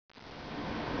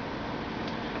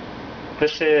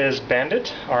This is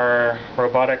Bandit, our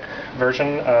robotic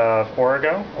version of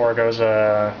Orego. Orego is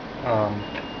a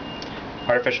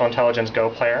artificial intelligence Go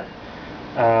player.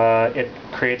 It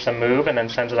creates a move and then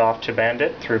sends it off to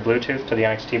Bandit through Bluetooth to the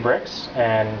NXT bricks,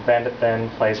 and Bandit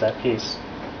then plays that piece.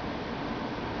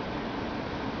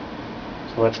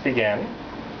 So let's begin.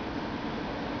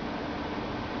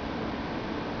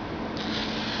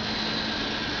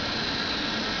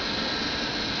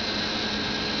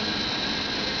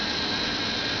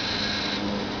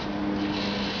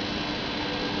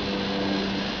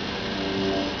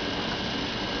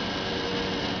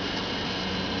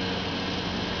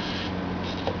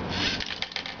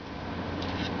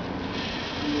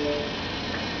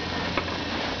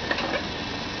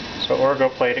 So Orego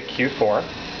played at Q4.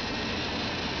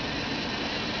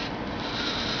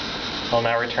 It'll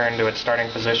now return to its starting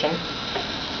position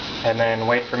and then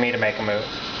wait for me to make a move.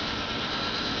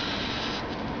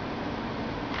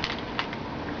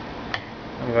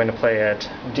 I'm going to play at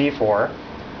D4.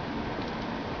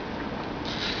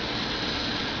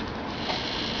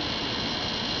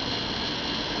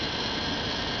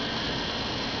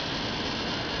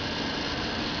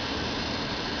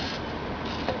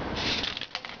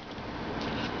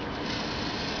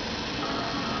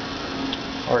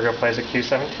 Orego plays at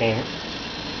Q17.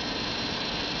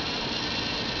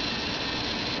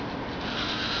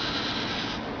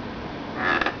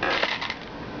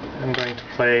 I'm going to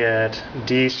play at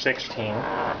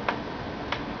D16.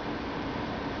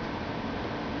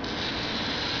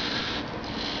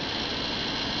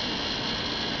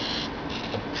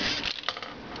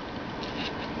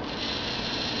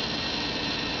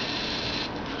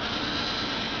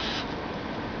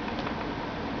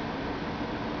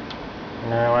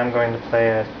 Now I'm going to play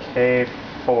at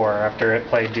K4 after it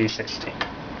played D16.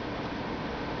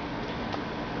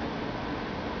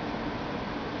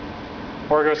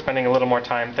 Orego's spending a little more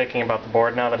time thinking about the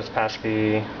board now that it's past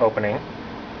the opening.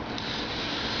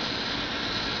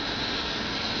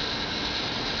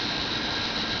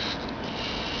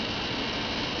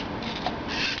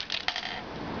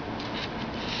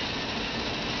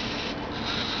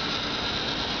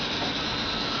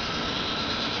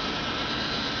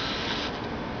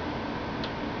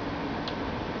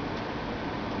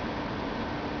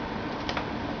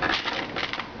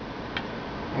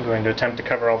 I'm going to attempt to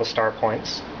cover all the star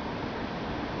points.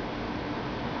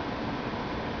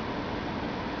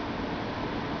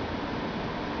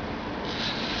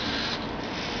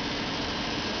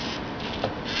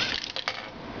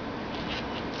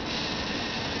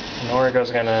 And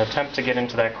Orego's going to attempt to get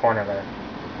into that corner there.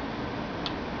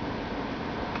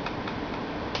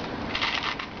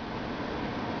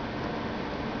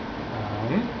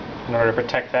 In order to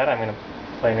protect that, I'm going to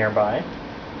play nearby.